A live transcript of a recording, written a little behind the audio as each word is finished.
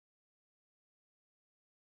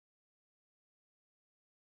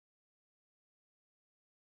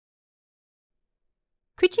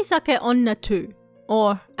Kuchisake-onna 2,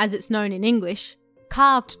 or as it's known in English,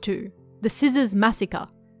 Carved 2, The Scissors Massacre,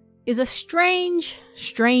 is a strange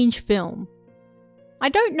film. I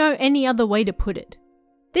don't know any other way to put it.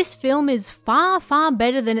 This film is far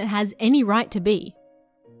better than it has any right to be.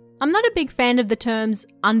 I'm not a big fan of the terms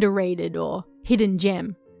underrated or hidden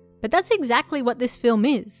gem, but that's exactly what this film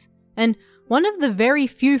is, and one of the very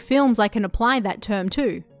few films I can apply that term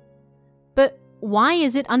to. But why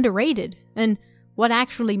is it underrated, and what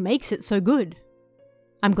actually makes it so good?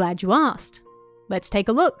 I'm glad you asked. Let's take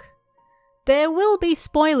a look. There will be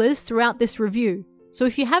spoilers throughout this review, so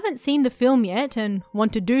if you haven't seen the film yet and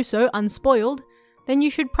want to do so unspoiled, then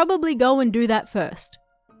you should probably go and do that first.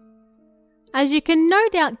 As you can no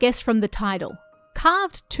doubt guess from the title,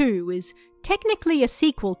 Carved 2 is technically a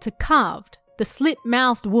sequel to Carved, the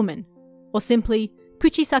Slit-Mouthed Woman, or simply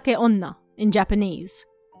Kuchisake-onna in Japanese.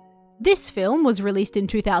 This film was released in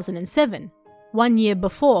 2007, 1 year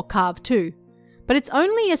before Carved 2, but it's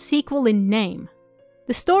only a sequel in name.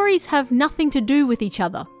 The stories have nothing to do with each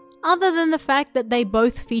other than the fact that they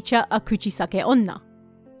both feature a Kuchisake-onna,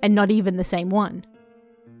 and not even the same one.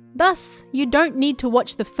 Thus, you don't need to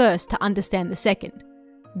watch the first to understand the second.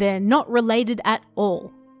 They're not related at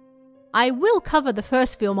all. I will cover the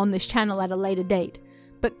first film on this channel at a later date,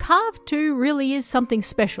 but Carved 2 really is something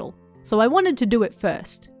special, so I wanted to do it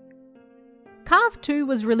first. Carved 2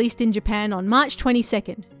 was released in Japan on March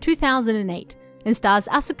 22nd, 2008, and stars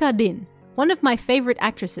Asuka Rin, one of my favourite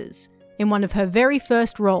actresses, in one of her very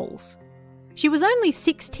first roles. She was only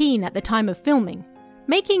 16 at the time of filming,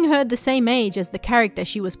 making her the same age as the character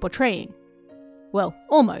she was portraying. Well,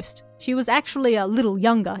 almost. She was actually a little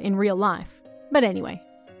younger in real life. But anyway.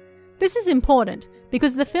 This is important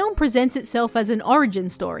because the film presents itself as an origin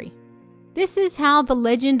story. This is how the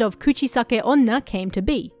legend of Kuchisake-onna came to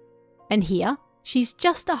be. And here, she's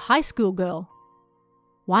just a high school girl.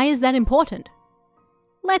 Why is that important?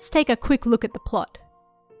 Let's take a quick look at the plot.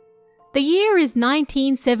 The year is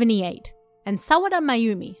 1978, and Sawada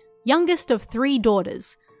Mayumi, youngest of 3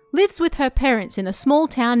 daughters, lives with her parents in a small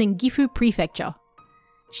town in Gifu Prefecture.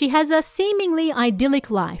 She has a seemingly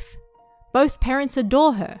idyllic life. Both parents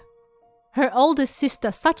adore her. Her oldest sister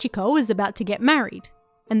Sachiko is about to get married,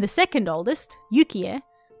 and the second oldest, Yukie,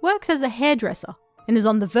 works as a hairdresser and is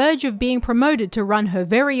on the verge of being promoted to run her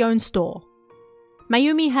very own store.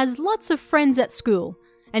 Mayumi has lots of friends at school,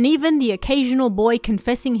 and even the occasional boy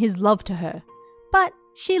confessing his love to her, but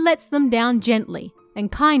she lets them down gently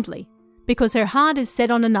and kindly because her heart is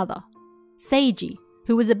set on another, Seiji,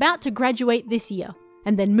 who is about to graduate this year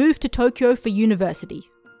and then move to Tokyo for university.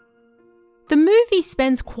 The movie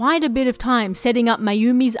spends quite a bit of time setting up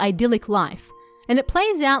Mayumi's idyllic life, and it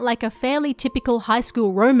plays out like a fairly typical high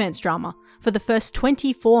school romance drama for the first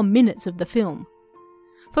 24 minutes of the film.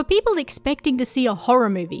 For people expecting to see a horror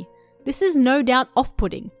movie, this is no doubt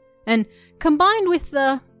off-putting, and combined with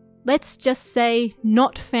the, let's just say,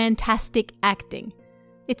 not fantastic acting,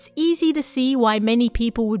 it's easy to see why many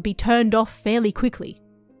people would be turned off fairly quickly.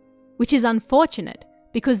 Which is unfortunate,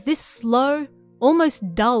 because this slow,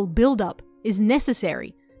 almost dull build-up is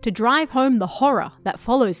necessary to drive home the horror that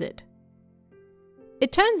follows it.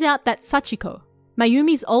 It turns out that Sachiko,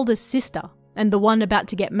 Mayumi's oldest sister and the one about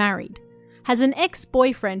to get married, has an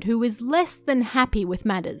ex-boyfriend who is less than happy with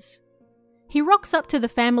matters. He rocks up to the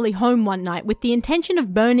family home one night with the intention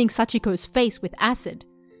of burning Sachiko's face with acid,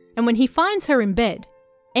 and when he finds her in bed,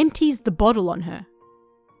 empties the bottle on her.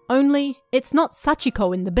 Only, it's not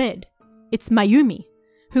Sachiko in the bed, it's Mayumi,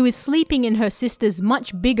 who is sleeping in her sister's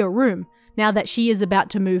much bigger room now that she is about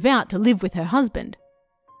to move out to live with her husband.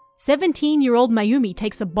 17-year-old Mayumi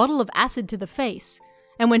takes a bottle of acid to the face,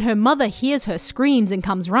 and when her mother hears her screams and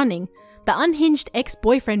comes running, the unhinged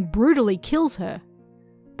ex-boyfriend brutally kills her.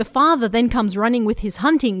 The father then comes running with his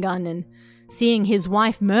hunting gun and, seeing his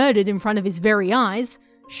wife murdered in front of his very eyes,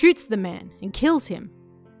 shoots the man and kills him.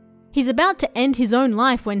 He's about to end his own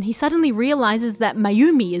life when he suddenly realizes that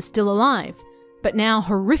Mayumi is still alive, but now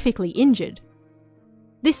horrifically injured.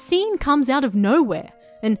 This scene comes out of nowhere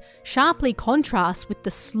and sharply contrasts with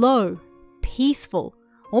the slow, peaceful,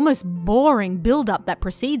 almost boring build-up that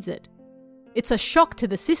precedes it. It's a shock to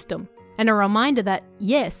the system and a reminder that,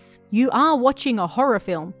 yes, you are watching a horror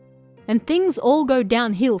film, and things all go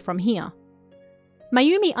downhill from here.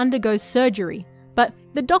 Mayumi undergoes surgery, but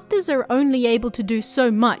the doctors are only able to do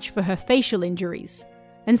so much for her facial injuries,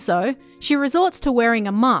 and so she resorts to wearing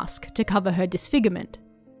a mask to cover her disfigurement.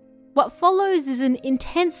 What follows is an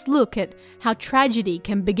intense look at how tragedy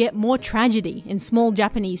can beget more tragedy in small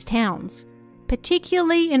Japanese towns,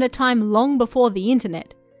 particularly in a time long before the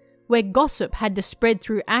internet, where gossip had to spread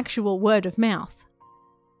through actual word of mouth.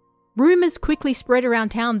 Rumours quickly spread around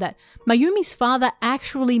town that Mayumi's father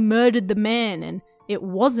actually murdered the man and it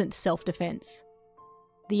wasn't self-defense.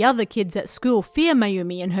 The other kids at school fear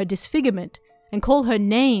Mayumi and her disfigurement and call her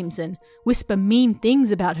names and whisper mean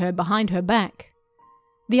things about her behind her back.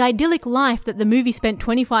 The idyllic life that the movie spent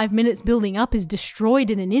 25 minutes building up is destroyed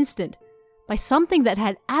in an instant by something that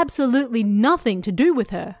had absolutely nothing to do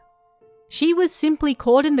with her. She was simply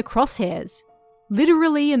caught in the crosshairs,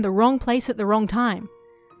 literally in the wrong place at the wrong time,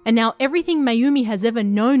 and now everything Mayumi has ever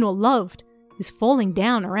known or loved is falling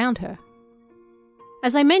down around her.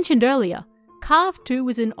 As I mentioned earlier, Carved 2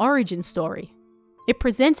 was an origin story. It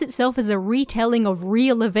presents itself as a retelling of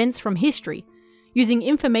real events from history, using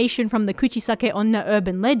information from the Kuchisake-onna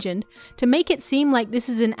urban legend to make it seem like this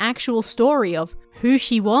is an actual story of who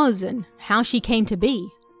she was and how she came to be.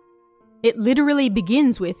 It literally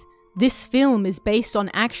begins with, "This film is based on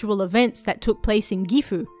actual events that took place in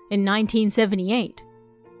Gifu in 1978.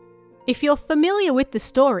 If you're familiar with the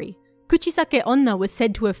story, Kuchisake-onna was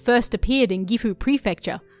said to have first appeared in Gifu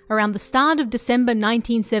Prefecture around the start of December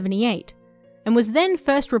 1978, and was then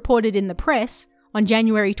first reported in the press on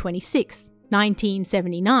January 26,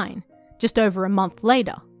 1979, just over a month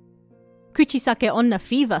later. Kuchisake-onna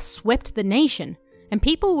fever swept the nation, and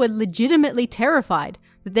people were legitimately terrified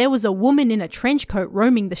that there was a woman in a trench coat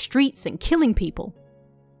roaming the streets and killing people.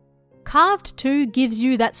 Carved 2 gives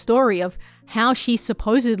you that story of how she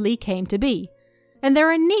supposedly came to be, and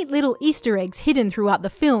there are neat little Easter eggs hidden throughout the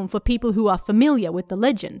film for people who are familiar with the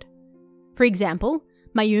legend. For example,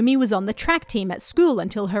 Mayumi was on the track team at school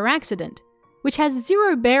until her accident, which has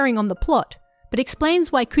zero bearing on the plot, but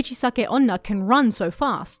explains why Kuchisake-onna can run so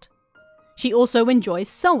fast. She also enjoys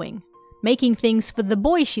sewing, making things for the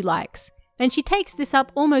boy she likes, and she takes this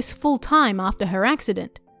up almost full time after her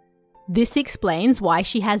accident. This explains why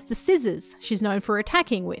she has the scissors she's known for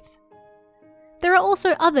attacking with. There are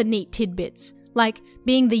also other neat tidbits, like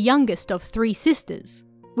being the youngest of 3 sisters,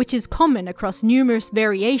 which is common across numerous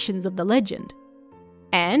variations of the legend.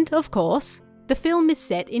 And, of course, the film is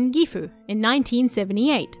set in Gifu in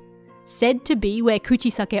 1978, said to be where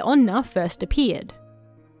Kuchisake-onna first appeared.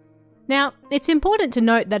 Now, it's important to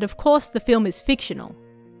note that of course the film is fictional.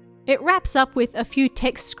 It wraps up with a few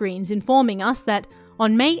text screens informing us that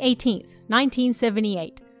on May 18,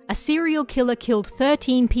 1978, a serial killer killed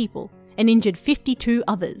 13 people and injured 52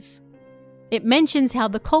 others. It mentions how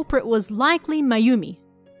the culprit was likely Mayumi,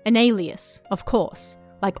 an alias, of course,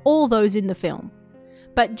 like all those in the film.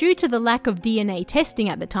 But due to the lack of DNA testing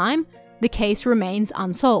at the time, the case remains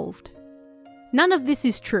unsolved. None of this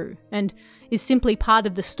is true, and is simply part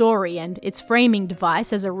of the story and its framing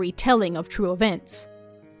device as a retelling of true events.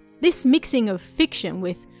 This mixing of fiction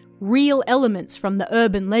with real elements from the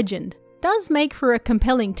urban legend does make for a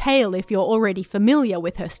compelling tale if you're already familiar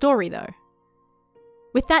with her story though.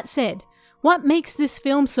 With that said, what makes this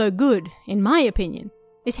film so good, in my opinion,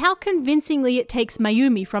 is how convincingly it takes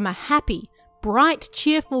Mayumi from a happy, bright,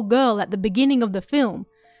 cheerful girl at the beginning of the film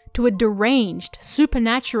to a deranged,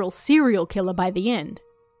 supernatural serial killer by the end.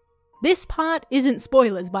 This part isn't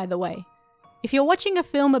spoilers, by the way. If you're watching a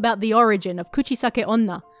film about the origin of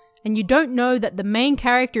Kuchisake-onna and you don't know that the main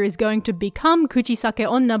character is going to become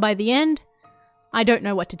Kuchisake-onna by the end, I don't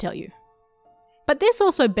know what to tell you. But this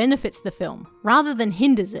also benefits the film, rather than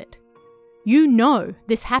hinders it. You know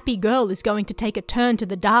this happy girl is going to take a turn to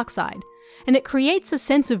the dark side, and it creates a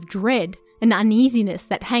sense of dread and uneasiness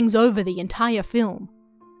that hangs over the entire film.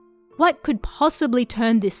 What could possibly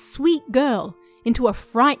turn this sweet girl into a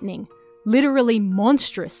frightening, literally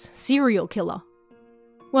monstrous serial killer?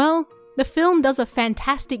 Well, the film does a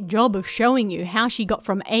fantastic job of showing you how she got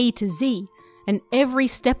from A to Z, and every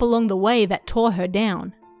step along the way that tore her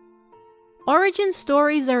down. Origin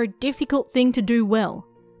stories are a difficult thing to do well,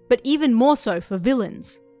 but even more so for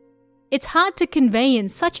villains. It's hard to convey in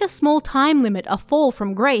such a small time limit a fall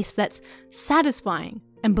from grace that's satisfying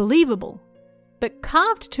and believable. But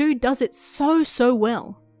Carved 2 does it so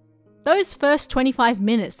well. Those first 25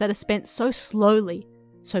 minutes that are spent so slowly,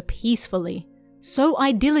 so peacefully, so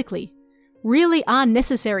idyllically, really are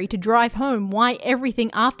necessary to drive home why everything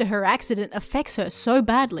after her accident affects her so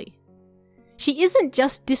badly. She isn't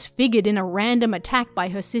just disfigured in a random attack by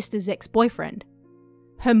her sister's ex-boyfriend.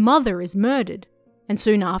 Her mother is murdered, and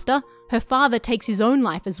soon after, her father takes his own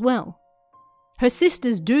life as well. Her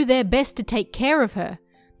sisters do their best to take care of her,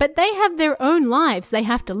 but they have their own lives they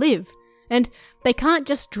have to live, and they can't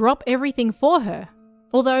just drop everything for her,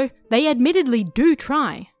 although they admittedly do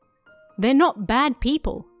try. They're not bad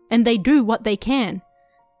people, and they do what they can,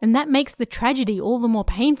 and that makes the tragedy all the more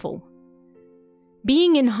painful.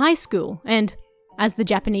 Being in high school, and, as the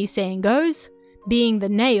Japanese saying goes, being the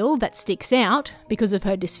nail that sticks out because of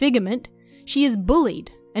her disfigurement, she is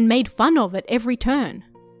bullied and made fun of at every turn.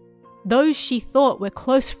 Those she thought were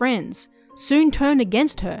close friends soon turn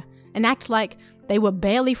against her and act like they were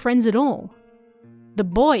barely friends at all. The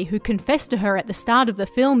boy who confessed to her at the start of the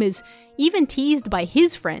film is even teased by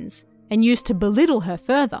his friends and used to belittle her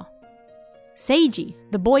further. Seiji,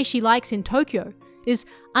 the boy she likes in Tokyo, is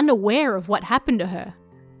unaware of what happened to her,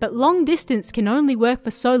 but long distance can only work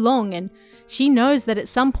for so long, and she knows that at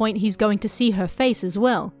some point he's going to see her face as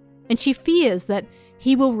well, and she fears that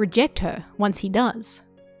he will reject her once he does.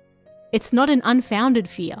 It's not an unfounded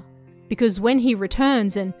fear, because when he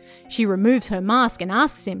returns and she removes her mask and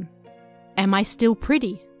asks him, "Am I still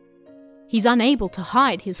pretty?" he's unable to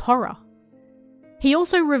hide his horror. He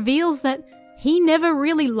also reveals that he never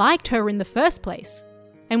really liked her in the first place,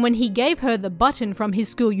 and when he gave her the button from his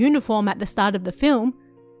school uniform at the start of the film,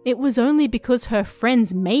 it was only because her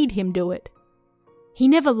friends made him do it. He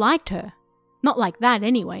never liked her, not like that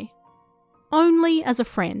anyway, only as a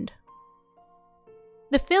friend.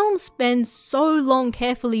 The film spends so long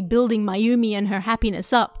carefully building Mayumi and her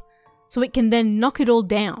happiness up, so it can then knock it all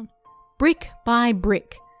down, brick by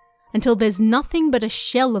brick, until there's nothing but a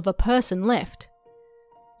shell of a person left.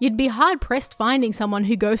 You'd be hard-pressed finding someone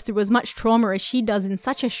who goes through as much trauma as she does in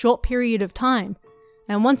such a short period of time,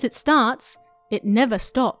 and once it starts, it never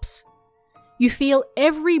stops. You feel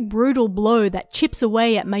every brutal blow that chips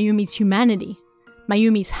away at Mayumi's humanity,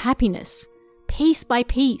 Mayumi's happiness, piece by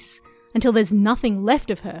piece, until there's nothing left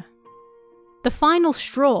of her. The final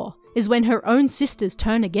straw is when her own sisters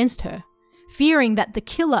turn against her, fearing that the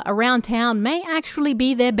killer around town may actually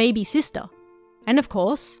be their baby sister. And of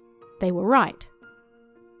course, they were right.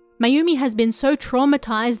 Mayumi has been so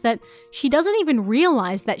traumatized that she doesn't even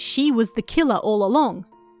realize that she was the killer all along,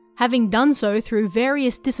 having done so through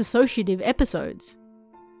various dissociative episodes.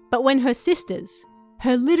 But when her sisters,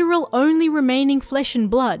 her literal only remaining flesh and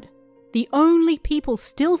blood, the only people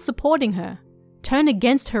still supporting her, turn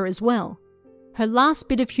against her as well, her last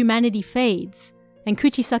bit of humanity fades, and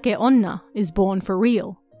Kuchisake-onna is born for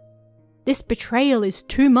real. This betrayal is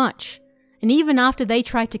too much, and even after they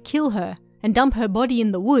try to kill her and dump her body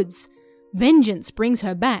in the woods, vengeance brings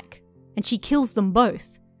her back, and she kills them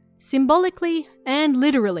both, symbolically and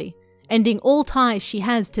literally, ending all ties she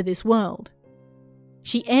has to this world.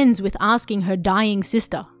 She ends with asking her dying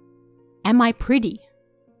sister, "Am I pretty?"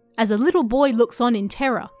 as a little boy looks on in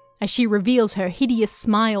terror as she reveals her hideous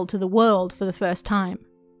smile to the world for the first time.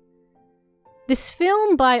 This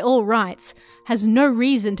film, by all rights, has no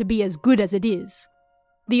reason to be as good as it is.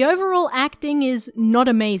 The overall acting is not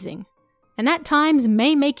amazing, and at times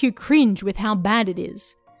may make you cringe with how bad it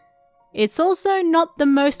is. It's also not the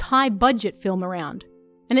most high-budget film around,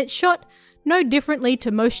 and it's shot no differently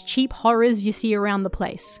to most cheap horrors you see around the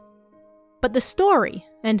place. But the story,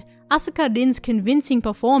 and Asuka Rin's convincing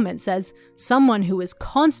performance as someone who is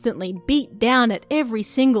constantly beat down at every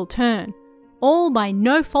single turn, all by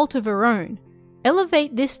no fault of her own,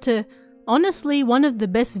 elevate this to, honestly, one of the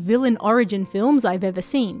best villain origin films I've ever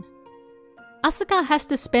seen. Asuka has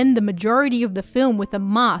to spend the majority of the film with a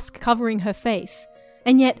mask covering her face,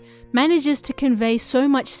 and yet manages to convey so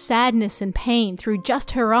much sadness and pain through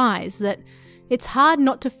just her eyes that it's hard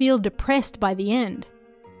not to feel depressed by the end.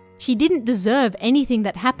 She didn't deserve anything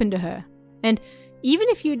that happened to her, and even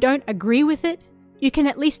if you don't agree with it, you can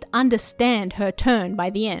at least understand her turn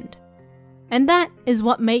by the end. And that is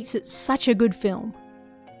what makes it such a good film.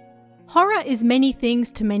 Horror is many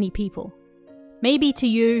things to many people. Maybe to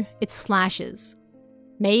you, it's slashes.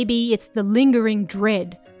 Maybe it's the lingering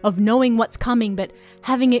dread of knowing what's coming but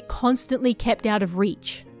having it constantly kept out of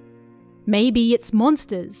reach. Maybe it's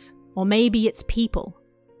monsters, or maybe it's people.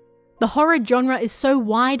 The horror genre is so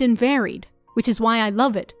wide and varied, which is why I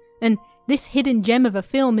love it, and this hidden gem of a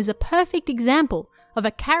film is a perfect example of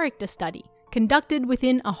a character study conducted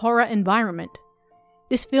within a horror environment.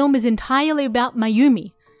 This film is entirely about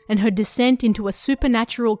Mayumi and her descent into a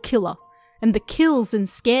supernatural killer, and the kills and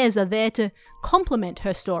scares are there to complement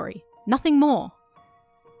her story, nothing more.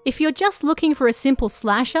 If you're just looking for a simple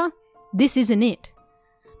slasher, this isn't it.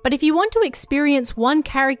 But if you want to experience one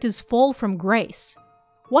character's fall from grace,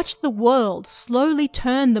 watch the world slowly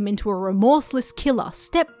turn them into a remorseless killer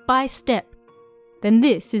step by step, then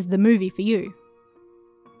this is the movie for you.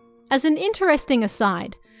 As an interesting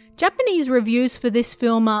aside, Japanese reviews for this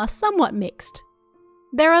film are somewhat mixed.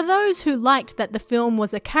 There are those who liked that the film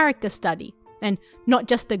was a character study and not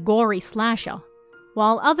just a gory slasher,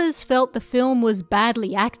 while others felt the film was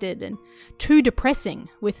badly acted and too depressing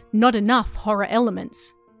with not enough horror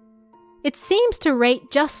elements. It seems to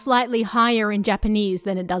rate just slightly higher in Japanese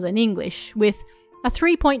than it does in English, with a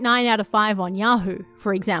 3.9 out of 5 on Yahoo,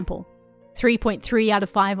 for example, 3.3 out of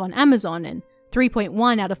 5 on Amazon, and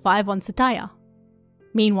 3.1 out of 5 on Satire.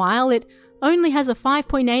 Meanwhile, it only has a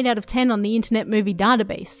 5.8 out of 10 on the Internet Movie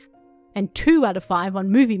Database, and 2 out of 5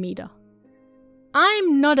 on Movie Meter.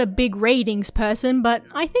 I'm not a big ratings person, but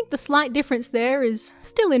I think the slight difference there is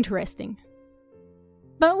still interesting.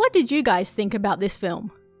 But what did you guys think about this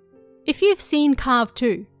film? If you've seen Carve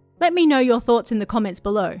 2, let me know your thoughts in the comments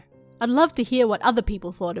below. I'd love to hear what other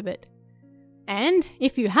people thought of it. And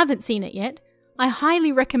if you haven't seen it yet, I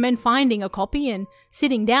highly recommend finding a copy and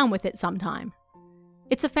sitting down with it sometime.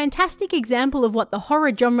 It's a fantastic example of what the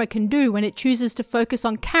horror genre can do when it chooses to focus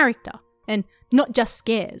on character and not just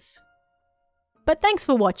scares. But thanks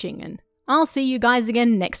for watching, and I'll see you guys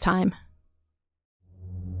again next time.